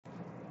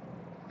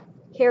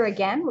Here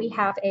again, we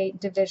have a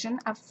division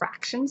of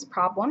fractions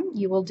problem.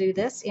 You will do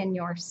this in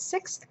your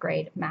 6th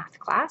grade math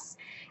class,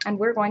 and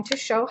we're going to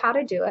show how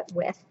to do it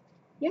with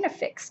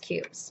Unifix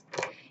cubes.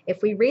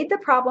 If we read the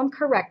problem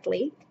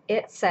correctly,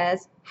 it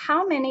says,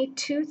 how many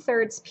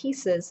 2/3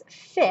 pieces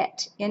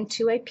fit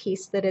into a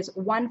piece that is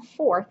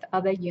 1/4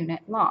 of a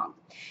unit long?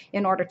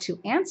 In order to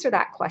answer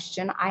that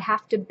question, I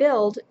have to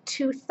build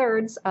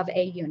 2/3 of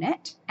a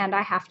unit, and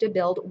I have to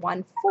build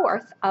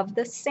 1/4 of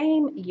the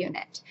same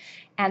unit.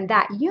 And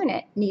that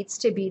unit needs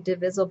to be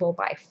divisible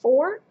by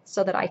 4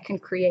 so that I can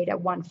create a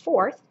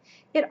 1/4.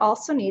 It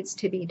also needs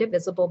to be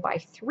divisible by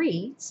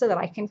 3 so that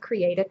I can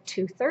create a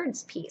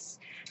 2/3 piece.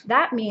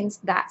 That means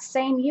that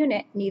same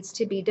unit needs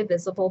to be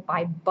divisible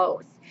by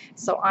both.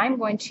 So I'm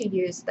going to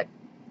use the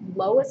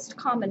lowest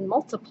common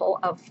multiple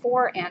of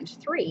 4 and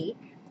 3,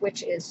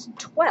 which is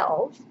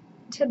 12,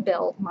 to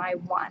build my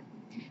 1.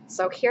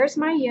 So here's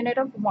my unit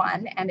of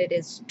 1, and it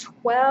is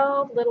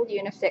 12 little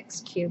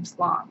Unifix cubes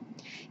long.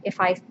 If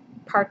I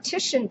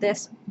partition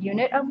this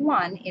unit of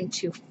 1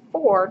 into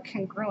 4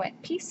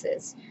 congruent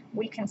pieces,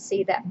 we can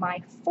see that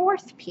my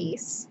 4th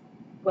piece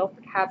will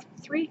have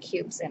 3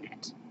 cubes in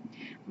it.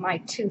 My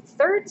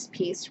 2/3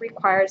 piece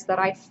requires that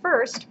I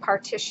first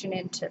partition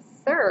into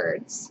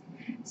thirds,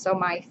 so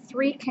my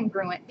 3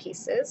 congruent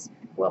pieces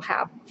will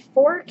have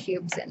 4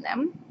 cubes in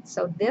them,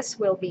 so this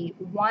will be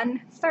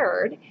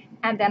 1/3,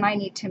 and then I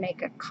need to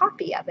make a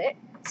copy of it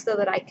so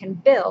that I can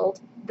build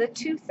the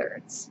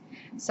 2/3.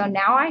 So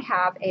now I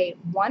have a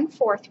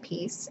 1/4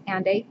 piece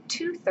and a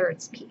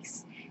 2/3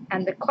 piece,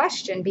 and the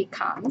question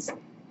becomes,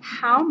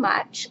 how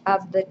much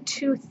of the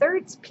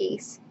 2/3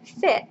 piece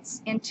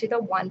fits into the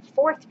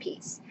 1/4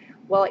 piece?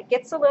 Well, it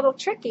gets a little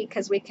tricky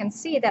because we can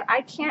see that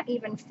I can't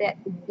even fit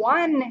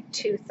one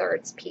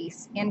 2/3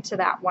 piece into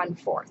that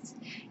 1/4.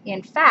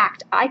 In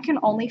fact, I can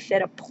only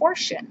fit a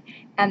portion.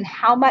 And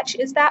how much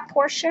is that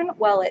portion?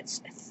 Well,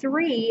 it's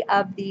 3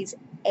 of these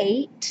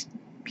 8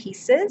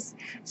 pieces.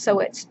 So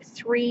it's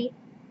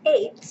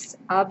 3/8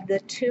 of the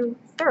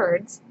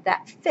 2/3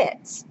 that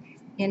fits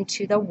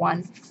into the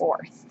 1/4.